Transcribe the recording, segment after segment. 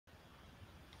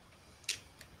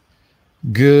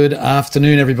Good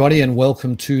afternoon, everybody, and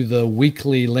welcome to the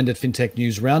weekly LendIt Fintech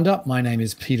News Roundup. My name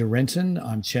is Peter Renton.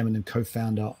 I'm chairman and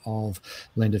co-founder of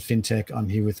LendIt Fintech. I'm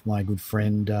here with my good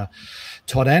friend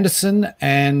Todd Anderson,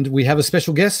 and we have a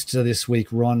special guest this week,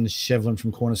 Ron Shevlin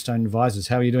from Cornerstone Advisors.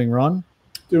 How are you doing, Ron?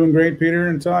 Doing great, Peter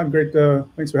and Todd. Great.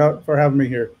 Thanks for having me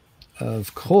here.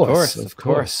 Of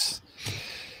course.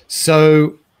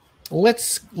 So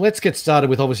let's get started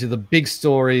with obviously the big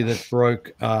story that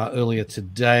broke earlier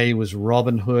today was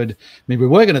Robinhood. I mean, we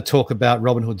were going to talk about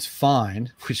Robinhood's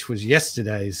fine, which was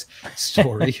yesterday's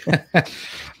story,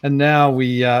 and now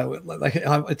we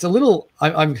it's a little.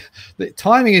 The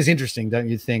timing is interesting, don't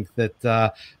you think?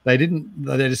 That they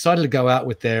decided to go out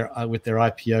with their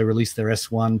IPO, release their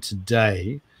S1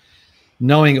 today,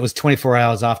 knowing it was 24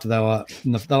 hours after they were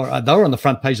on the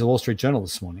front page of the Wall Street Journal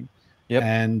this morning. Yep.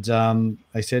 And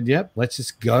they said, "Yep, let's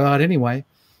just go out anyway."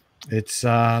 It's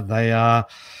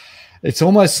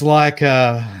almost like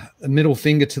a middle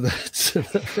finger to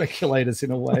the regulators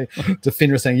in a way, to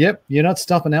FINRA saying, "Yep, you're not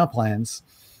stopping our plans."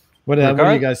 What do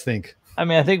you guys think? I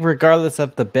mean, I think regardless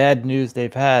of the bad news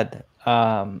they've had,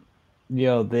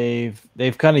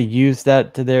 they've kind of used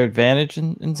that to their advantage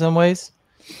in some ways.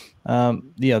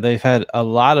 They've had a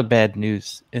lot of bad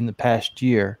news in the past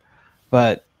year,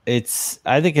 but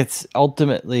I think it's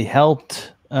ultimately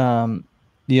helped,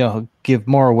 give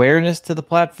more awareness to the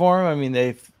platform. I mean,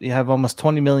 they have almost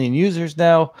 20 million users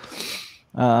now.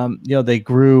 They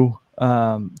grew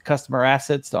customer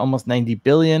assets to almost 90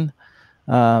 billion.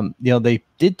 They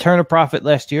did turn a profit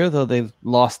last year, though they've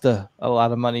lost a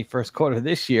lot of money first quarter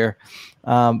this year.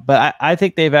 But I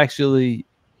think they've actually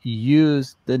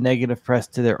used the negative press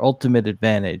to their ultimate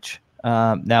advantage.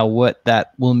 Now, what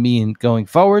that will mean going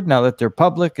forward, now that they're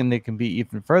public and they can be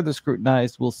even further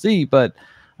scrutinized, we'll see. But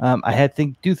I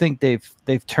do think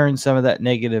they've turned some of that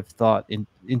negative thought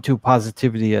into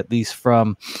positivity, at least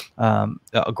from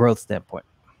a growth standpoint.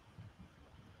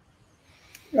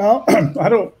 Well, I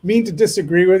don't mean to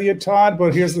disagree with you, Todd,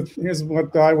 but here's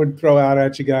what I would throw out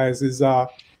at you guys is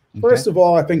first of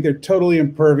all, I think they're totally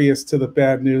impervious to the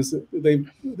bad news.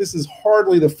 This is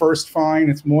hardly the first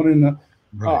fine. It's more than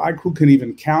who can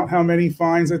even count how many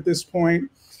fines at this point.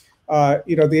 At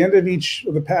the end of each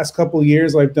of the past couple of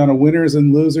years, I've done a winners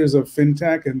and losers of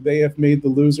fintech, and they have made the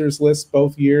losers list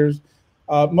both years,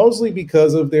 mostly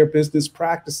because of their business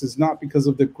practices, not because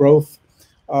of the growth.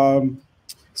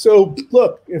 So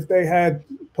look, if they had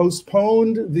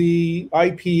postponed the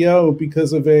IPO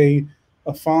because of a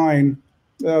fine,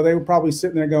 they were probably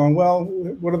sitting there going, well,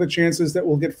 what are the chances that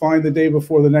we'll get fined the day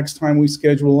before the next time we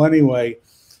schedule anyway?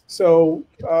 So,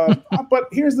 but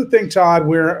here's the thing, Todd,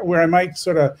 where I might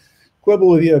sort of quibble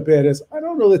with you a bit is I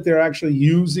don't know that they're actually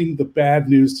using the bad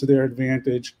news to their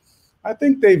advantage. I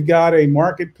think they've got a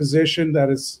market position that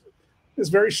is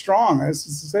very strong. As I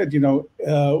said,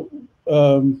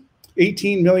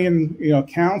 18 million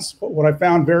accounts. What I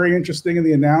found very interesting in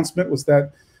the announcement was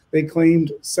that they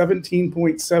claimed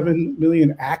 17.7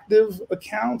 million active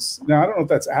accounts. Now, I don't know if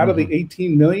that's out of the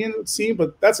 18 million, it would seem,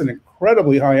 but that's an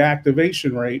incredibly high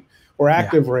activation rate or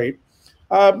active rate.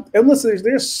 And listen,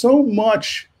 there's so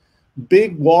much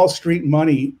big Wall Street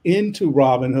money into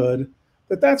Robinhood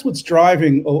that's what's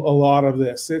driving a lot of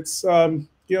this. It's,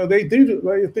 they do,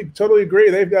 I think, totally agree.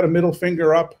 They've got a middle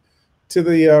finger up to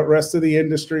the rest of the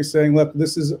industry saying, look,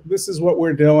 this is what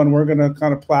we're doing. We're going to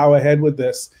kind of plow ahead with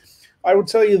this. I would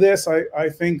tell you this, I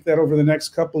think that over the next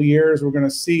couple of years, we're going to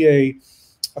see a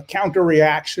counter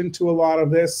reaction to a lot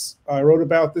of this. I wrote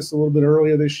about this a little bit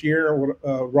earlier this year,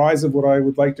 rise of what I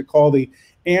would like to call the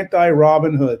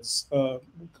anti-Robinhoods,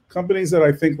 companies that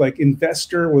I think like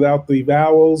Investor without the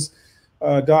vowels,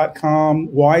 .com,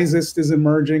 Wisest is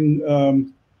emerging,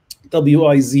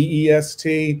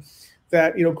 WIZEST,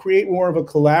 that create more of a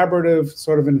collaborative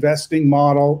sort of investing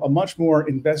model, a much more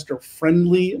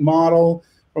investor-friendly model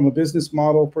from a business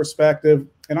model perspective.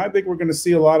 And I think we're going to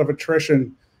see a lot of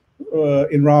attrition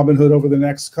in Robinhood over the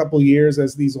next couple of years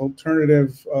as these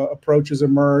alternative approaches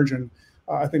emerge. And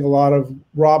I think a lot of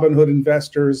Robinhood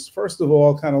investors, first of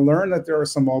all, kind of learn that there are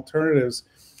some alternatives.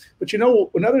 But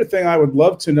another thing I would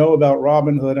love to know about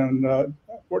Robinhood, and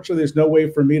fortunately there's no way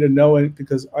for me to know it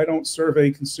because I don't survey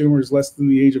consumers less than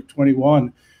the age of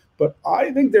 21. But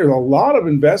I think there's a lot of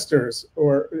investors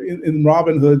or in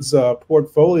Robinhood's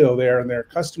portfolio there and their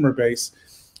customer base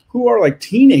who are like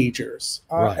teenagers.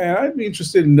 Right. And I'd be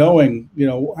interested in knowing,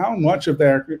 how much of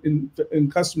their in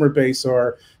customer base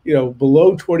are,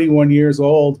 below 21 years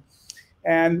old.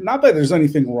 And not that there's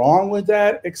anything wrong with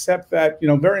that, except that,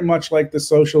 very much like the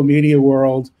social media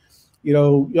world,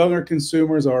 younger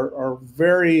consumers are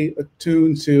very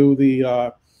attuned to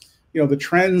the the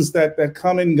trends that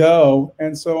come and go.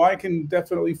 And so I can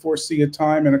definitely foresee a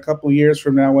time in a couple of years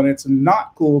from now when it's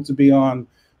not cool to be on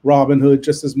Robinhood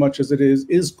just as much as it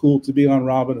is cool to be on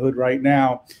Robinhood right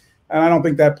now. And I don't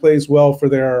think that plays well for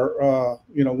their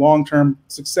long-term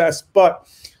success. But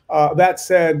that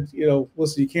said,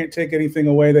 listen, you can't take anything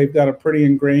away. They've got a pretty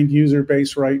ingrained user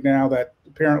base right now that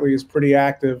apparently is pretty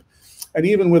active. And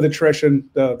even with attrition,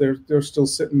 they're still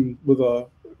sitting with a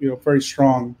very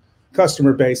strong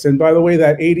customer base. And by the way,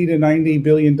 that $80 to $90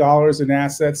 billion in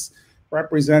assets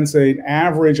represents an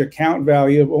average account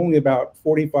value of only about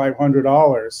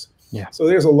 $4,500. Yeah. So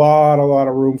there's a lot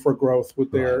of room for growth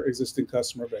with their existing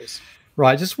customer base.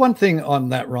 Right. Just one thing on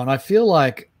that, Ron. I feel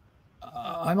like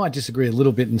I might disagree a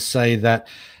little bit and say that,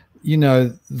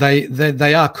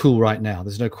 they are cool right now.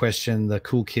 There's no question. The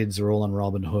cool kids are all on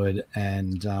Robinhood,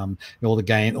 and all the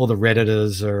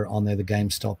Redditors are on there, the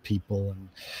GameStop people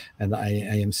and the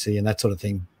AMC and that sort of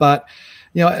thing. But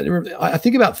I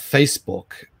think about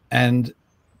Facebook, and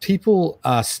people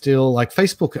are still like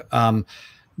Facebook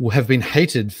have been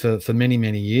hated for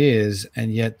many years,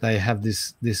 and yet they have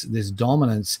this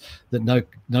dominance that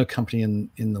no company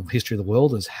in the history of the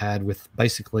world has had, with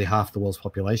basically half the world's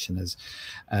population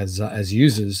as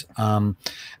users. And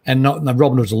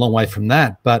Robinhood's a long way from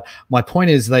that, but my point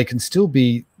is they can still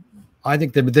be. I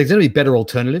think there's going to be better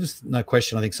alternatives, no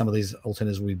question. I think some of these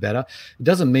alternatives will be better. It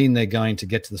doesn't mean they're going to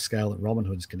get to the scale that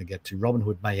Robinhood is going to get to.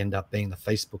 Robinhood may end up being the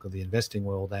Facebook of the investing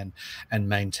world and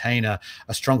maintain a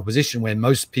strong position where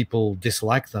most people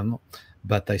dislike them,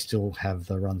 but they still have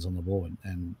the runs on the board.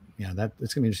 And that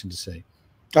it's going to be interesting to see.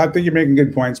 I think you're making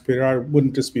good points, Peter. I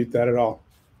wouldn't dispute that at all.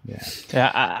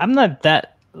 Yeah, I'm not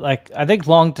that. I think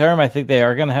long term, I think they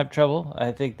are going to have trouble.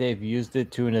 I think they've used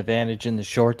it to an advantage in the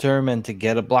short term and to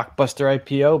get a blockbuster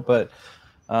IPO. But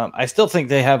I still think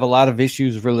they have a lot of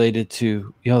issues related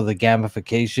to the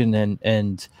gamification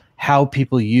and how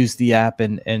people use the app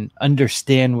and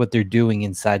understand what they're doing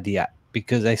inside the app.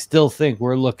 Because I still think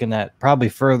we're looking at probably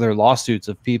further lawsuits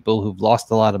of people who've lost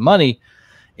a lot of money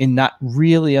in not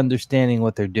really understanding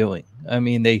what they're doing. I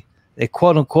mean, they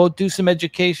quote unquote do some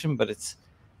education, but it's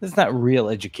not real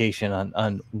education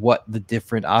on what the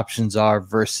different options are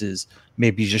versus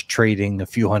maybe just trading a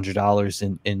few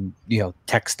 $100s in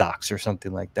tech stocks or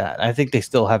something like that. I think they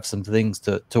still have some things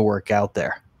to work out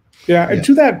there. Yeah, and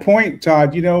to that point,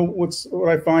 Todd, what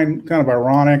I find kind of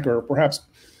ironic or perhaps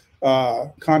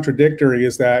contradictory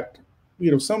is that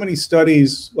so many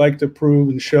studies like to prove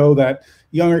and show that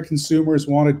younger consumers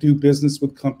want to do business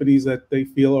with companies that they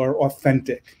feel are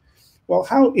authentic. Well,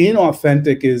 how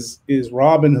inauthentic is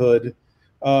Robinhood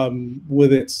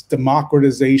with its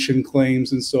democratization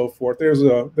claims and so forth? There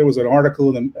was an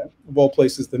article in of all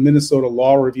places, the Minnesota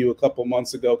Law Review a couple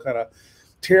months ago, kind of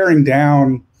tearing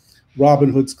down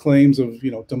Robinhood's claims of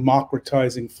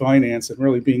democratizing finance and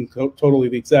really being totally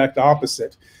the exact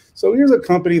opposite. So here's a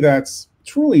company that's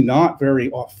truly not very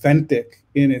authentic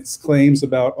in its claims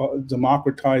about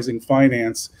democratizing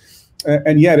finance.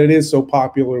 And yet it is so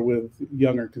popular with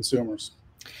younger consumers.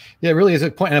 Yeah, it really is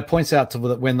a point, and it points out to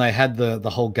that when they had the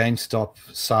whole GameStop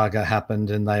saga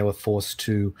happened, and they were forced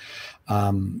to,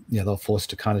 they were forced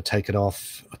to kind of take it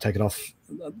off,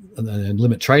 and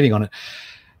limit trading on it.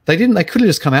 They didn't. They could have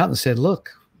just come out and said,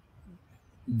 "Look,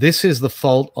 this is the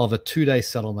fault of a 2-day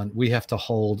settlement. We have to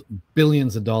hold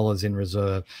billions of dollars in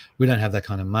reserve. We don't have that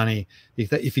kind of money."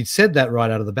 If he'd said that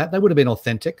right out of the bat, they would have been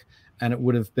authentic. And it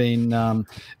would have been,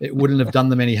 it wouldn't have done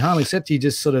them any harm, except he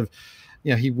just sort of,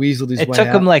 he weaseled his way out. It took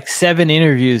him like 7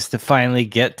 interviews to finally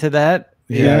get to that.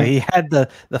 Yeah, he had the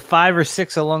 5 or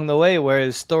 6 along the way where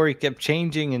his story kept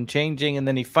changing, and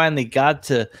then he finally got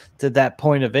to that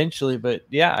point eventually. But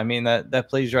yeah, I mean that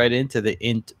plays right into the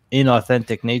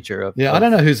inauthentic nature of. Yeah, I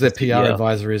don't know who's their PR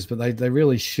advisor is, but they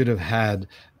really should have had.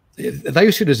 They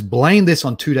should just blame this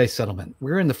on 2-day settlement.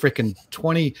 We're in the freaking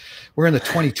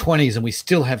 2020s and we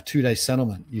still have 2-day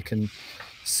settlement. You can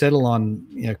settle on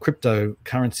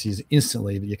cryptocurrencies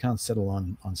instantly, but you can't settle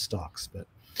on stocks. But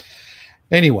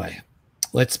anyway,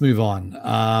 let's move on.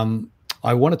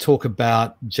 I want to talk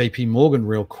about JP Morgan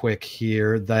real quick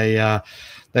here. They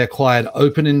acquired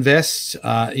Open Invest,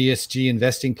 ESG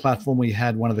investing platform. We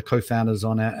had one of the co-founders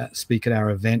on speak at our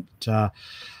event a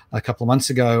couple of months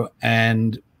ago,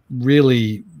 and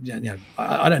really,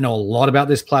 I don't know a lot about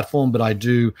this platform, but I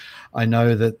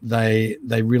know that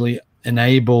they really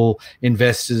enable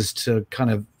investors to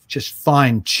kind of just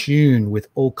fine tune with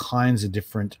all kinds of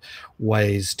different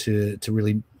ways to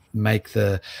really make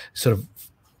the sort of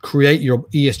create your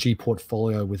ESG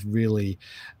portfolio with really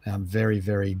very,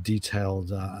 very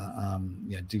detailed,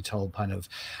 detailed kind of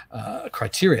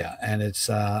criteria. And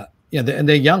and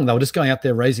they're young. They were just going out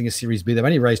there raising a Series B. They've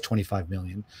only raised 25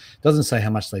 million. Doesn't say how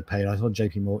much they paid. I thought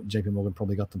JP Morgan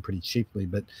probably got them pretty cheaply,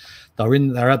 but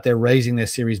they're out there raising their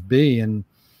Series B, and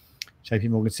JP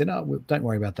Morgan said, "Oh, don't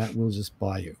worry about that. We'll just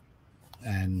buy you."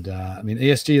 And I mean,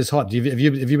 ESG is hot. Have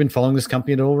you been following this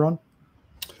company at all, Ron?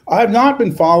 I have not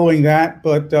been following that,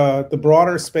 but the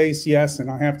broader space, yes. And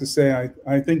I have to say,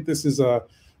 I think this is a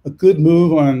good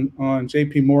move on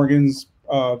JP Morgan's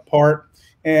part.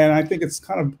 And I think it's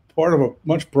kind of part of a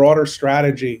much broader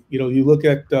strategy. You know, you look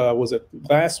at, was it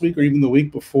last week or even the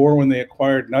week before when they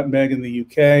acquired Nutmeg in the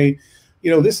UK?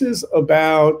 You know, this is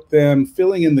about them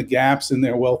filling in the gaps in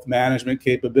their wealth management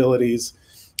capabilities,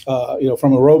 you know,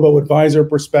 from a robo-advisor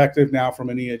perspective, now from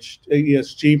an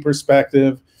ESG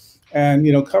perspective, and,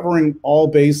 you know, covering all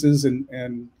bases and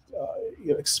you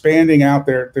know, expanding out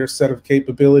their set of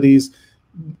capabilities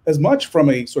as much from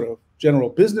a sort of general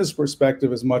business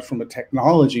perspective as much from a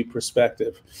technology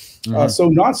perspective. So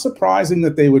not surprising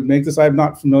that they would make this. I'm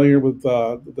not familiar with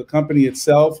the company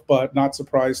itself, but not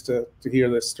surprised to hear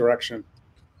this direction.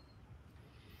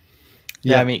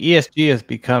 Yeah, I mean, ESG is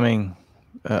becoming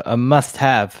a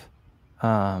must-have,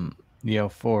 you know,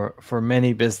 for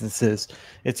many businesses.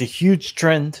 It's a huge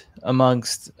trend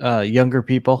amongst younger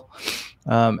people,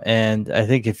 and I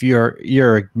think if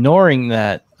you're ignoring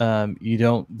that, you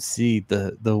don't see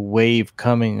the wave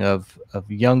coming of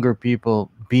younger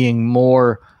people being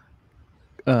more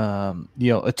you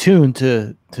know, attuned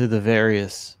to the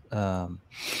various you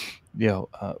know,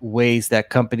 ways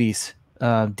that companies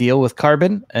deal with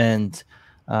carbon and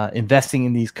investing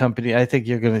in these companies. I think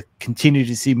you're going to continue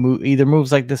to see either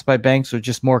moves like this by banks or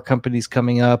just more companies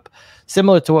coming up,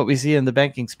 similar to what we see in the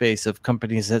banking space of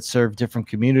companies that serve different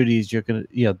communities. You're going to,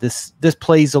 you know, this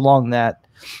plays along that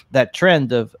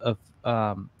trend of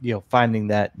you know, finding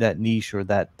that niche or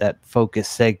that focus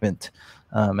segment.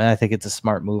 And I think it's a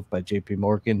smart move by JP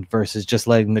Morgan versus just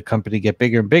letting the company get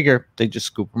bigger and bigger. They just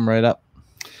scoop them right up.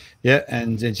 Yeah,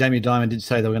 and Jamie Dimon did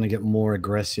say they were going to get more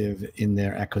aggressive in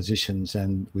their acquisitions,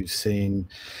 and we've seen,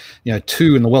 you know,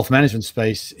 2 in the wealth management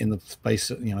space in the space,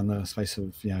 you know, in the space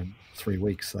of, you know, 3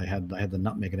 weeks. They had the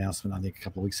Nutmeg announcement, I think, a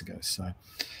couple of weeks ago. So,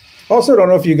 also, don't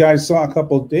know if you guys saw a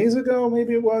couple of days ago,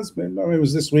 maybe it was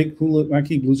this week. I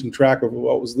keep losing track of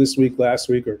what was this week, last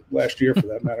week, or last year for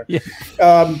that matter. Yeah.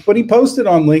 But he posted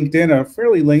on LinkedIn a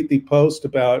fairly lengthy post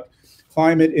about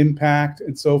climate impact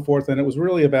and so forth, and it was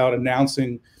really about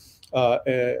announcing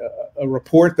a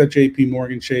report that JP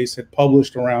Morgan Chase had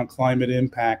published around climate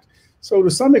impact. So to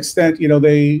some extent, you know,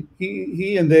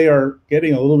 he and they are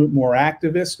getting a little bit more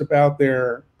activist about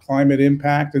their climate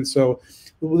impact, and so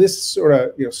this sort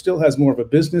of, you know, still has more of a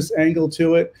business angle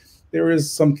to it. There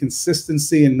is some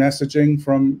consistency in messaging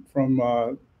from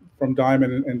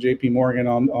Dimon and JP Morgan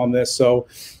on this. So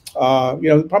you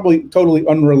know, probably totally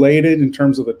unrelated in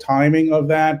terms of the timing of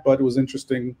that, but it was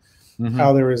interesting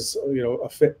how there is, you know, a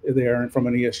fit there from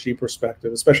an ESG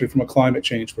perspective, especially from a climate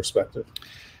change perspective.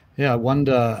 Yeah, I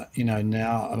wonder, you know,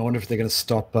 now I wonder if they're going to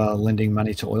stop lending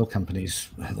money to oil companies,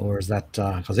 or is that?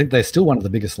 I think they're still one of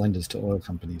the biggest lenders to oil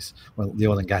companies, well, the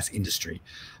oil and gas industry.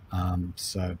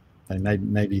 So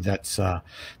maybe that's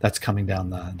coming down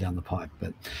the pipe,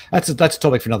 but that's a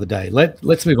topic for another day.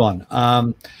 Let's move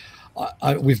on.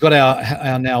 We've got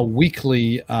our now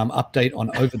weekly update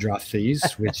on overdraft fees,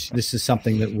 which this is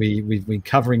something that we've been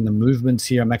covering the movements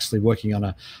here. I'm actually working on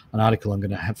an article. I'm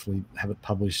going to hopefully have it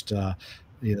published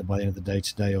either by the end of the day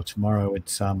today or tomorrow.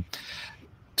 It's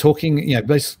talking, you know,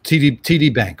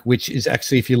 TD Bank, which is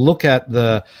actually, if you look at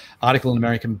the article in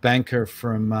American Banker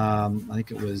from I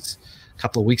think it was a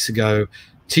couple of weeks ago,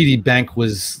 TD Bank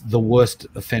was the worst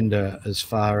offender as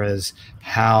far as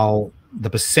how the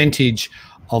percentage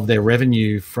of their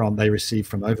revenue they received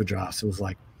from overdrafts.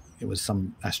 It was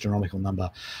some astronomical number,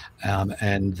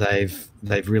 and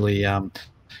they've really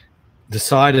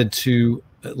decided to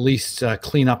at least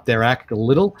clean up their act a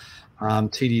little.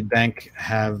 TD Bank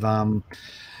have,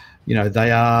 you know,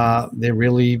 they're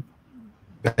really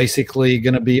basically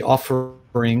going to be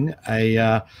offering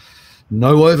a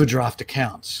no overdraft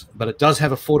accounts, but it does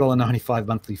have a $4.95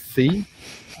 monthly fee.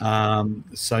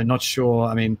 So not sure.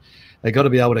 I mean, they got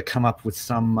to be able to come up with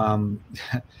some,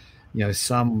 you know,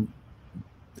 some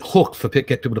hook for get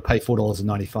people to pay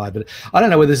 $4.95. But I don't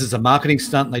know whether this is a marketing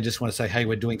stunt and they just want to say, hey,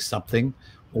 we're doing something,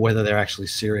 or whether they're actually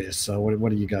serious. So what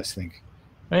do you guys think?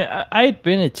 I had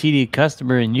been a TD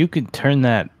customer, and you could turn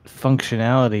that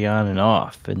functionality on and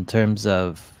off in terms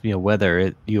of, you know,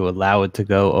 whether you allow it to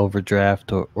go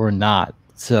overdraft or not.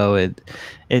 So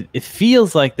it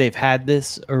feels like they've had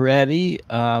this already.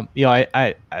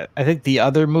 I think the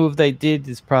other move they did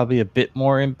is probably a bit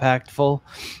more impactful,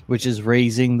 which is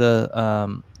raising the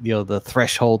the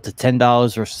threshold to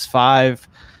 $10 versus $5.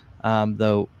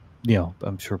 Though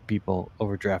I'm sure people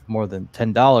overdraft more than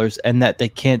 $10, and that they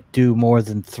can't do more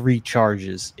than 3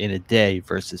 charges in a day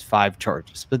versus 5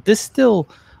 charges. But this still,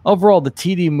 overall, the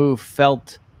TD move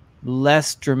felt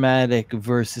less dramatic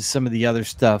versus some of the other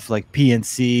stuff like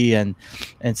PNC and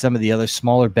some of the other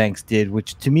smaller banks did,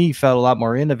 which to me felt a lot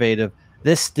more innovative.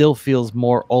 This still feels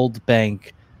more old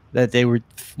bank, that they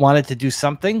wanted to do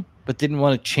something but didn't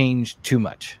want to change too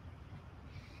much.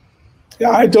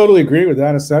 Yeah, I totally agree with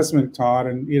that assessment, Todd.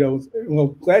 And, well,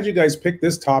 glad you guys picked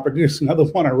this topic. There's another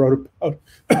one I wrote about,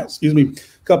 excuse me,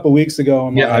 a couple of weeks ago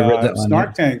on my I read that one,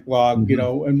 Snark Tank blog,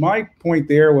 and my point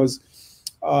there was,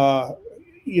 I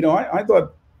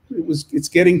thought it's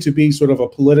getting to be sort of a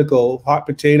political hot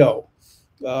potato.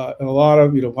 And a lot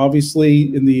of,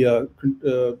 obviously in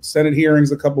the Senate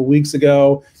hearings a couple of weeks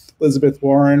ago, Elizabeth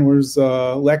Warren was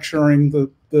lecturing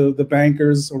the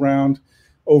bankers around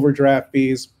overdraft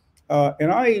fees. And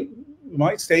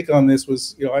my take on this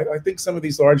was, I think some of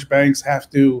these large banks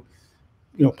have to,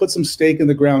 put some stake in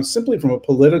the ground simply from a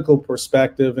political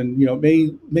perspective, and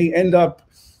may end up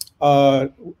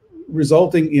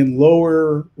resulting in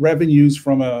lower revenues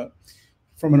from an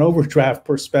overdraft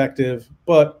perspective,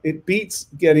 but it beats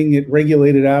getting it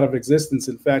regulated out of existence.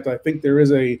 In fact, I think there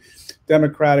is a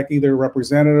Democratic either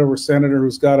representative or senator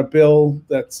who's got a bill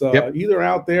that's either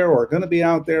out there or going to be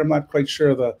out there. I'm not quite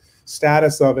sure the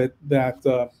status of it,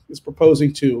 that is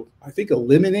proposing to, I think,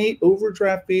 eliminate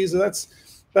overdraft fees. That's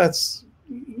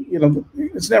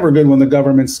it's never good when the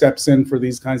government steps in for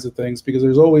these kinds of things, because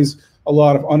there's always a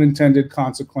lot of unintended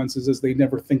consequences, as they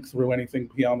never think through anything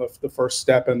beyond the first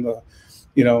step. And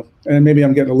and maybe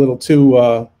I'm getting a little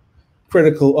too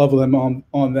critical of them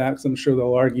on that, because I'm sure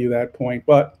they'll argue that point.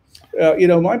 But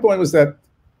my point was that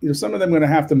some of them are going to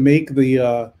have to make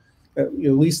the at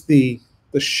least the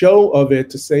show of it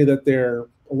to say that they're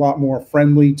a lot more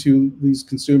friendly to these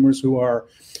consumers who are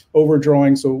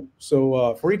overdrawing so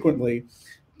frequently.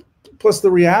 Plus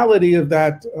the reality of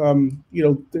that,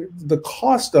 the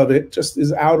cost of it just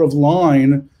is out of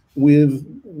line with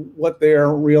what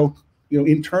their real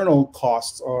internal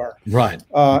costs are. Right.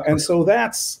 And so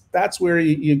that's where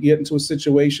you get into a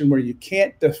situation where you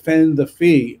can't defend the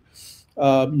fee.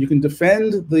 You can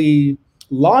defend the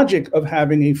logic of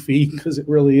having a fee because it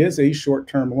really is a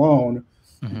short-term loan.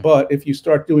 Mm-hmm. But if you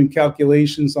start doing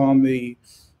calculations on the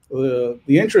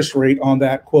interest rate on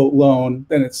that quote loan,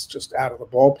 then it's just out of the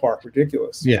ballpark,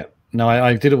 ridiculous. Yeah. No,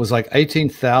 I did. It was like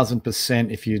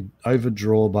 18,000% if you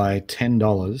overdraw by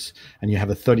 $10 and you have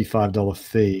a $35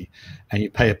 fee and you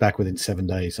pay it back within 7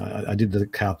 days. I did the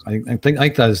calc. I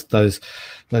think those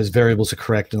variables are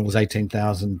correct, and it was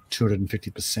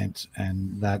 18,250%,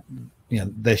 and that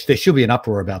there should be an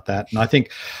uproar about that. And I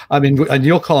think, in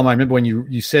your column, I remember when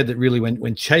you said that really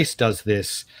when Chase does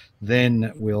this,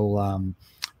 then we'll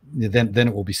then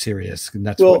it will be serious. And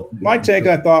that's my take.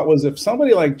 I thought was, if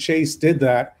somebody like Chase did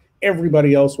that,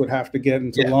 everybody else would have to get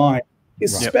into line,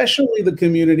 especially the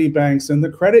community banks and the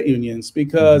credit unions,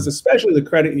 because especially the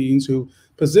credit unions who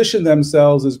position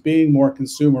themselves as being more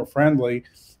consumer friendly.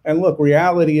 And look,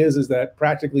 reality is that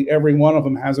practically every one of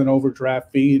them has an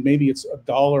overdraft fee. Maybe it's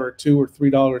 $1 or $2 or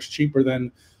 $3 cheaper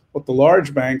than what the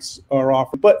large banks are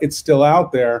offering, but it's still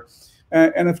out there.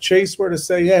 And if Chase were to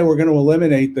say, "Yeah, we're going to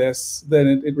eliminate this,"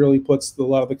 then it really puts a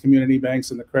lot of the community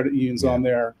banks and the credit unions on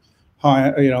their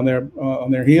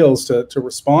on their heels to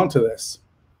respond to this.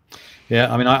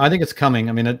 Yeah, I think it's coming.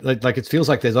 It feels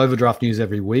like there's overdraft news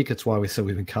every week. It's why we said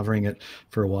we've been covering it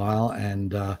for a while.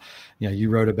 And you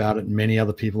wrote about it, and many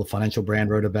other people, the Financial Brand,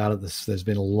 wrote about it. There's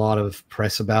been a lot of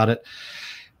press about it.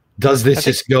 Does this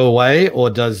just go away, or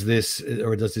does this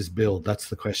build? That's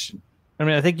the question.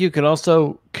 I think you could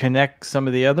also connect some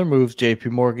of the other moves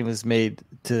JP Morgan has made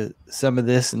to some of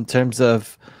this, in terms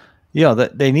of,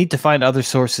 that they need to find other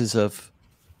sources of,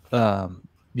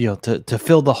 to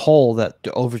fill the hole that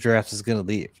the overdraft is going to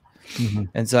leave. Mm-hmm.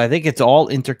 And so I think it's all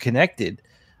interconnected.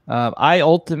 I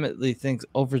ultimately think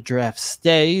overdrafts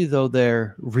stay, though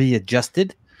they're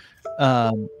readjusted.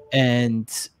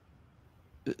 And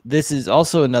this is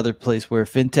also another place where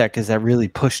fintech has really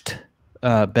pushed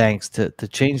banks to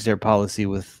change their policy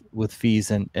with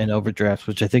fees and overdrafts,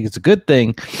 which I think is a good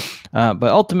thing. But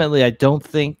ultimately, I don't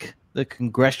think the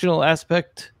congressional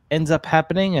aspect ends up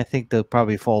happening. I think they'll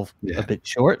probably fall a bit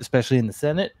short, especially in the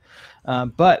Senate.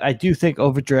 But I do think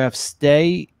overdrafts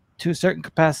stay to a certain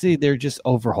capacity. They're just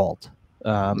overhauled.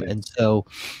 And so,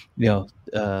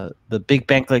 the big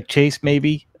bank like Chase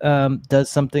maybe does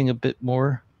something a bit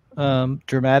more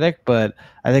dramatic, but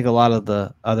I think a lot of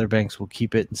the other banks will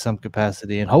keep it in some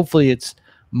capacity, and hopefully it's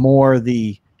more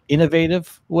the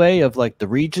innovative way of like the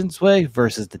Regions way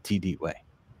versus the TD way.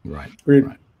 Right. Great.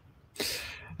 Right.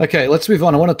 Okay, let's move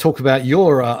on. I want to talk about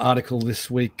your article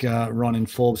this week, Ron, in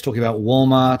Forbes, talking about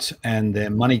Walmart and their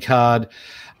money card.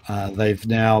 They've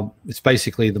now, it's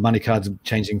basically the money card's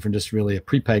changing from just really a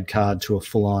prepaid card to a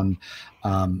full-on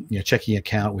checking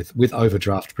account with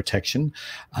overdraft protection.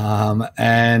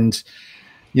 And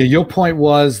your point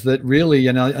was that really,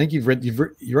 I think you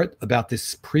read about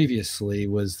this previously,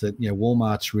 was that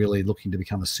Walmart's really looking to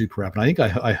become a super app. And I think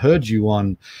I heard you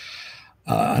on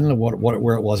I don't know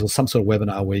where it was some sort of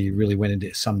webinar where you really went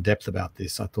into some depth about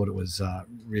this. I thought it was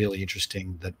really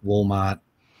interesting that Walmart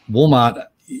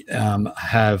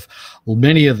have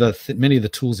many of the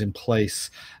tools in place.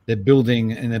 They're building.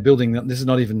 This is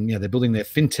not even they're building their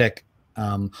fintech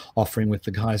offering with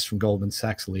the guys from Goldman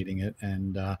Sachs leading it.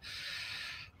 And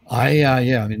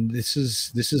I mean this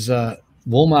is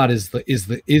Walmart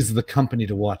is the company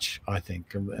to watch, I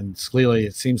think, and clearly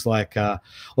it seems like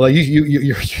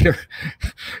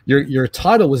your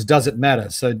title was "Does it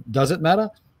matter?" So does it matter?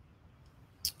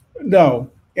 No,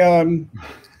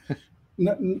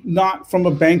 not from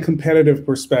a bank competitive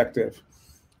perspective.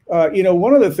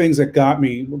 One of the things that got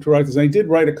me to write this, I did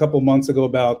write a couple months ago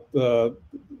about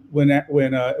when it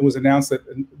was announced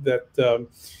that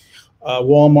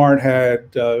Walmart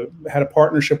had a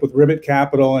partnership with Ribbit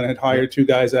Capital and had hired two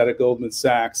guys out of Goldman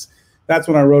Sachs. That's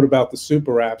when I wrote about the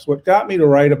super apps. What got me to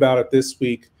write about it this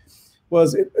week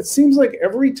was it seems like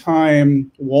every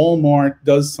time Walmart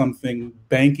does something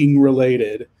banking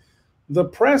related, the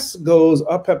press goes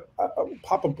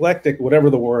apoplectic, whatever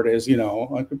the word is.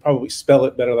 I could probably spell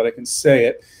it better than I can say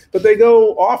it. But they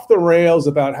go off the rails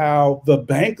about how the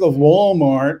Bank of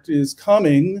Walmart is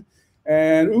coming.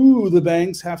 And, the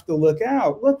banks have to look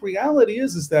out. Look, reality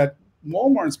is that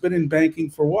Walmart's been in banking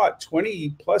for what,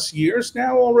 20 plus years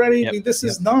now already? Yep. I mean, this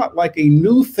is not like a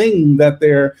new thing that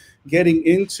they're getting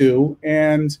into.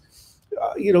 And,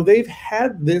 they've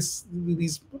had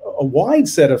a wide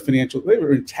set of financial, they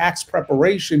were in tax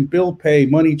preparation, bill pay,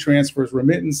 money transfers,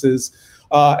 remittances,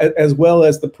 as well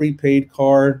as the prepaid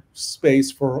card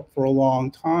space for a long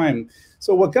time.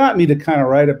 So what got me to kind of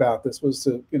write about this was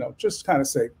to, just kind of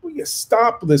say, will you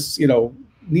stop this,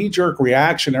 knee-jerk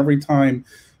reaction every time,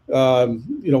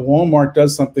 Walmart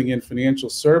does something in financial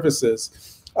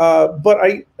services. But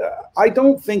I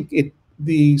don't think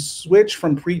the switch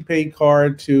from prepaid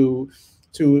card to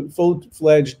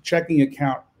full-fledged checking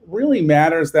account really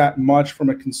matters that much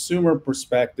from a consumer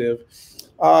perspective,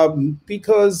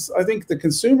 because I think the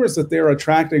consumers that they're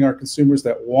attracting are consumers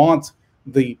that want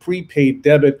the prepaid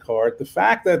debit card. The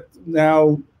fact that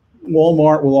now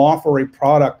Walmart will offer a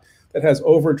product that has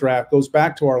overdraft goes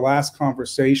back to our last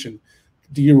conversation.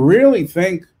 Do you really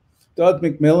think Doug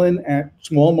McMillon at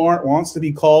Walmart wants to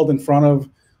be called in front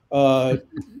of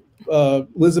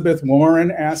Elizabeth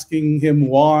Warren asking him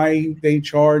why they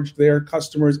charged their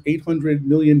customers $800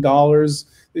 million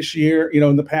this year,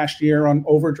 in the past year on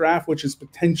overdraft, which is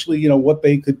potentially, what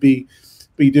they could be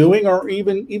doing, or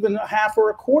even a half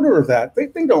or a quarter of that? They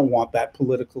don't want that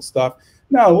political stuff.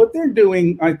 No, what they're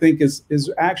doing, I think, is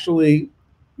actually,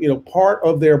 part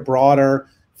of their broader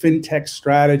fintech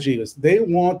strategy. Is they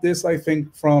want this, I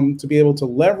think, to be able to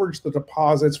leverage the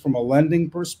deposits from a lending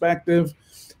perspective,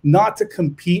 not to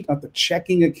compete at the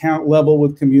checking account level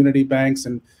with community banks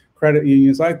and credit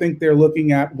unions. I think they're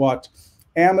looking at what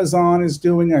Amazon is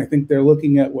doing. I think they're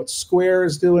looking at what Square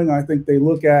is doing. I think they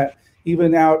look at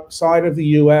even outside of the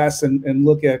US and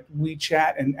look at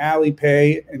WeChat and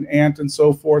Alipay and Ant and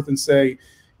so forth and say,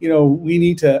 we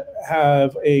need to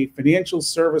have a financial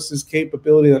services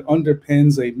capability that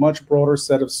underpins a much broader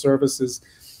set of services.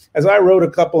 As I wrote a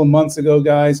couple of months ago,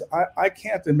 guys, I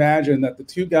can't imagine that the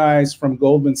two guys from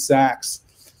Goldman Sachs,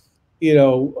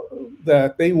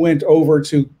 that they went over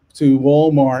to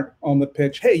Walmart on the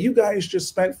pitch. Hey, you guys just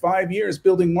spent 5 years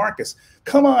building Marcus.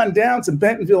 Come on down to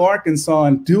Bentonville, Arkansas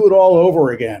and do it all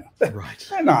over again. Right.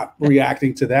 They're not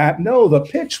reacting to that. No, the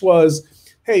pitch was,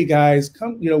 hey guys,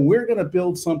 come, we're going to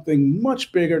build something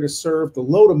much bigger to serve the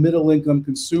low to middle income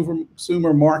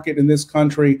consumer market in this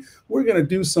country. We're going to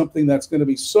do something that's going to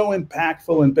be so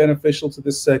impactful and beneficial to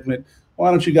this segment.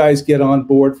 Why don't you guys get on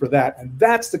board for that? And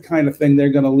that's the kind of thing they're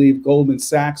going to leave Goldman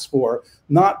Sachs for,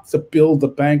 not to build the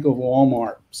Bank of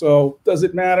Walmart. So does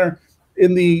it matter?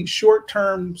 In the short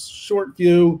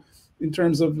view, in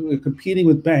terms of competing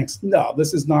with banks, no,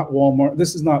 this is not Walmart.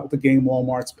 This is not the game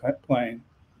Walmart's playing.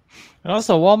 And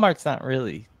also, Walmart's not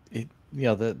really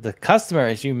the customer,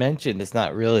 as you mentioned, is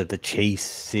not really the Chase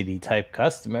City type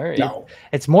customer. No.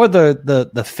 It's more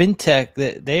the fintech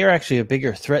that they are actually a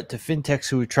bigger threat to fintechs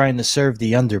who are trying to serve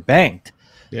the underbanked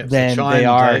than so they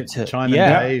are to Chime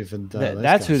and Dave and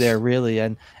that's who they're really.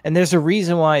 And there's a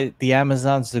reason why the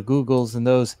Amazons, the Googles, and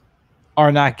those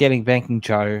are not getting banking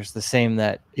charters. The same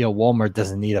that Walmart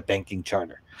doesn't need a banking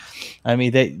charter. I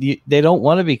mean, they don't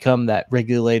want to become that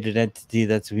regulated entity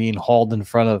that's being hauled in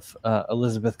front of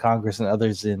Elizabeth Congress and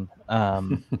others in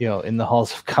in the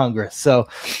halls of Congress. So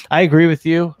I agree with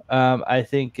you. I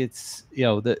think it's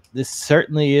this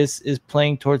certainly is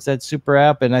playing towards that super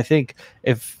app. And I think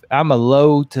if I'm a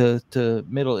low to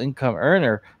middle income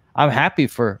earner, I'm happy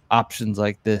for options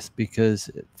like this,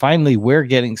 because finally we're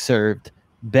getting served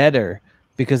better,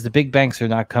 because the big banks are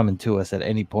not coming to us at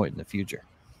any point in the future.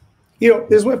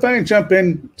 There's one, if I can jump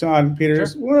in, Todd, Peter,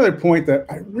 there's one other point that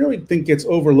I really think gets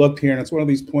overlooked here, and it's one of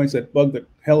these points that bug the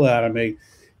hell out of me,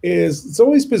 is it's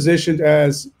always positioned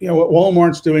as, what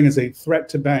Walmart's doing is a threat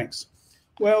to banks.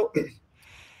 Well,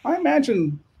 I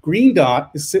imagine Green Dot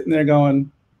is sitting there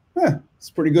going, it's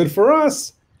pretty good for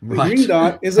us. Right. Green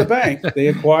Dot is a bank. They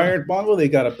acquired Bundle. They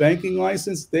got a banking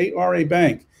license. They are a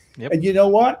bank. Yep. And you know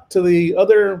what? To the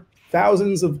other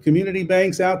thousands of community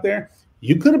banks out there,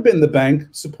 you could have been the bank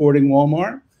supporting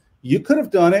Walmart. You could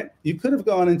have done it. You could have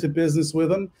gone into business with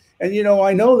them. And,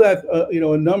 I know that,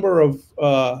 a number of,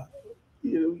 I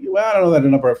don't know that a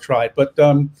number have tried, but,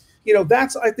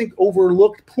 that's, I think,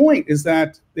 overlooked point, is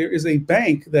that there is a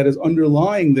bank that is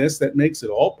underlying this that makes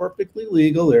it all perfectly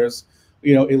legal. There's,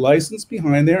 a license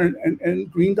behind there,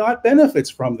 and Green Dot benefits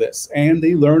from this. And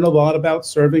they learn a lot about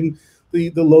serving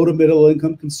the low to middle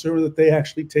income consumer that they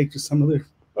actually take to some of their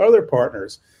other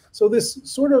partners. So this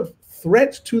sort of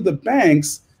threat to the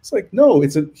banks, it's like, no,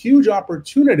 it's a huge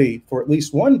opportunity for at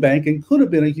least one bank, and could have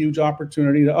been a huge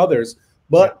opportunity to others.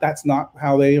 But that's not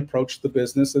how they approach the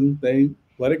business, and they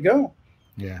let it go.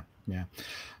 Yeah.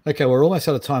 Okay, we're almost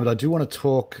out of time, but I do want to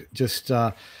talk just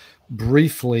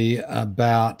briefly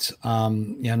about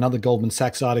another Goldman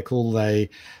Sachs article. They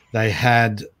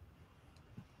had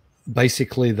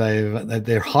basically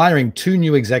they're hiring 2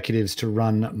 new executives to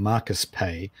run Marcus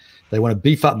Pay. They want to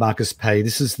beef up Marcus Pay.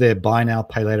 This is their buy now,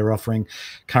 pay later offering.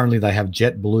 Currently, they have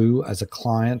JetBlue as a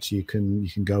client. You can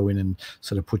go in and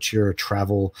sort of put your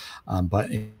travel on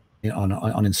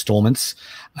installments,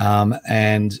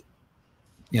 and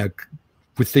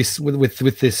with this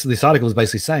article is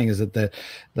basically saying is that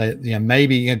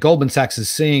maybe Goldman Sachs is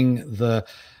seeing the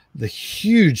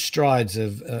huge strides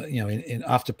of in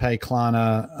Afterpay,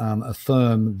 Klarna,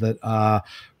 Affirm, that are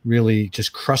really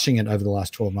just crushing it over the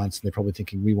last 12 months, and they're probably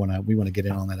thinking we want to get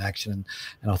in on that action.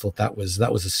 And I thought that was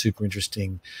a super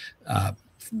interesting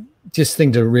just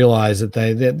thing to realize, that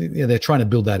they're trying to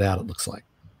build that out, it looks like.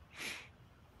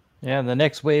 Yeah, the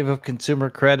next wave of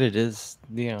consumer credit is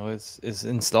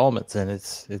installments, and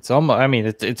it's almost, I mean,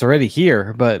 it's already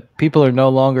here, but people are no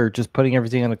longer just putting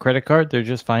everything on a credit card. They're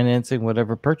just financing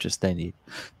whatever purchase they need.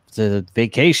 If it's a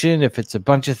vacation, if it's a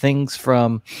bunch of things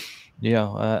from,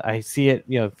 I see it,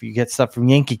 if you get stuff from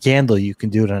Yankee Candle, you can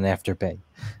do it on Afterpay.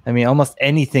 I mean, almost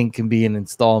anything can be an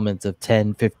installment of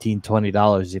 $10, $15,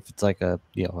 $20 if it's like a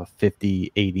 $50,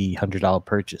 $80, $100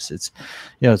 purchase. It's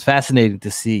fascinating to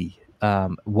see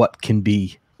what can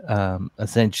be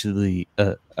essentially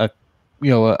a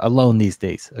loan these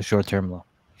days, a short-term loan.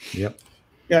 Yep.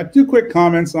 Yeah, 2 quick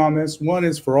comments on this. One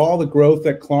is, for all the growth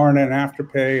that Klarna and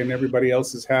Afterpay and everybody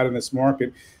else has had in this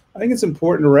market, I think it's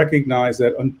important to recognize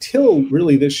that until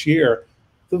really this year,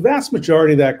 the vast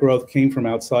majority of that growth came from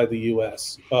outside the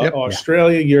U.S.,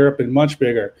 Australia, Europe, and much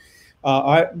bigger.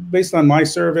 Based on my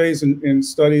surveys and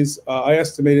studies, I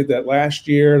estimated that last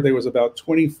year there was about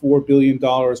 $24 billion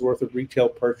worth of retail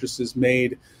purchases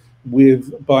made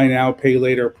with buy now, pay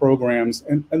later programs,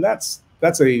 and that's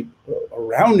a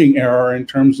rounding error in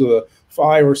terms of the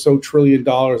 $5 trillion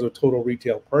or so of total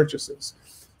retail purchases.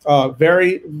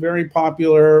 Very, very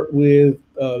popular with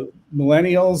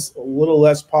millennials, a little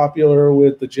less popular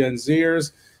with the Gen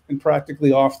Zers, and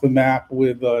practically off the map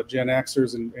with Gen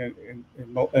Xers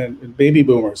and baby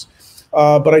boomers.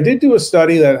 But I did do a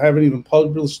study that I haven't even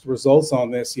published results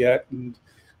on this yet. And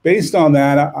based on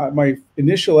that, my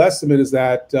initial estimate is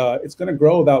that it's going to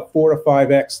grow about 4 to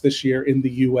 5x this year in the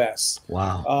U.S.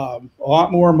 Wow. A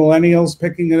lot more millennials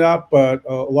picking it up, but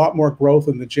a lot more growth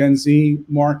in the Gen Z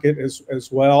market as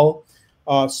well.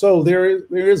 So there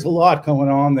is a lot going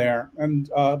on there, and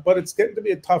but it's getting to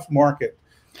be a tough market.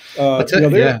 I think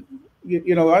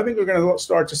we're going to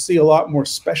start to see a lot more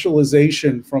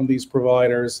specialization from these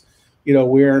providers,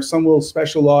 where some will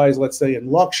specialize, let's say,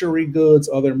 in luxury goods,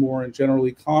 other more in general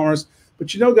e-commerce.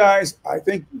 But guys, I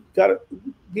think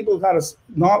people got to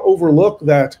not overlook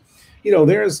that.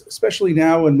 There's, especially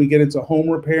now when we get into home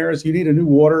repairs, you need a new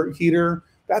water heater.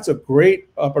 That's a great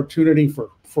opportunity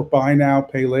for buy now,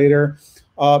 pay later.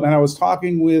 And I was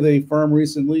talking with a firm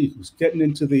recently who's getting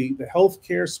into the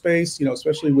healthcare space,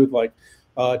 especially with like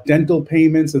dental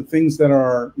payments and things that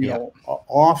are,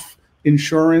 off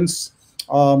insurance.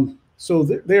 So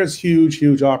there's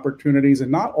huge opportunities,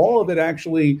 and not all of it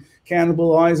actually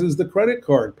cannibalizes the credit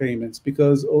card payments,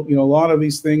 because, a lot of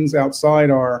these things outside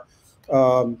are,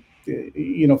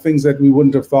 things that we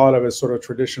wouldn't have thought of as sort of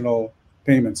traditional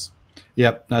payments.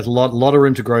 Yep, there's a lot of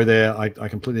room to grow there. I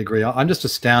completely agree. I'm just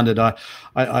astounded. I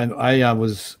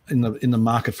was in the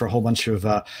market for a whole bunch of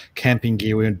camping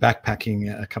gear. We went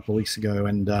backpacking a couple of weeks ago,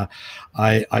 and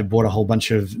I bought a whole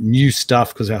bunch of new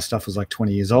stuff because our stuff was like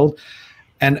 20 years old.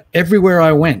 And everywhere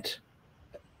I went,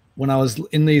 when I was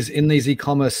in these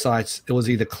e-commerce sites, it was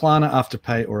either Klarna,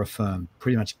 Afterpay, or Affirm.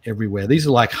 Pretty much everywhere. These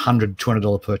are like $100,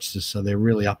 $200 purchases, so they're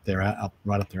really right up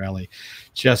their alley.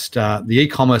 Just the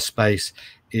e-commerce space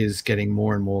is getting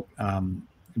more and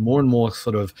more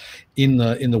sort of in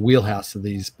the wheelhouse of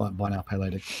these buy now, pay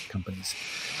later companies.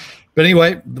 But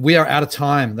anyway, we are out of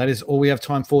time. That is all we have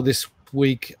time for this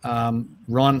week.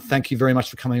 Ron, thank you very much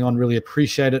for coming on. Really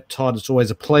appreciate it. Todd, it's always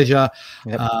a pleasure.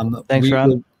 Yep. Thanks,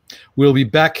 Ron. We'll be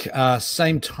back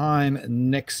same time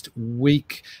next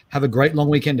week. Have a great long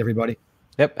weekend, everybody.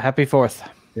 Yep. Happy 4th.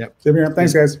 Yep.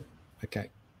 Thanks, guys. Okay.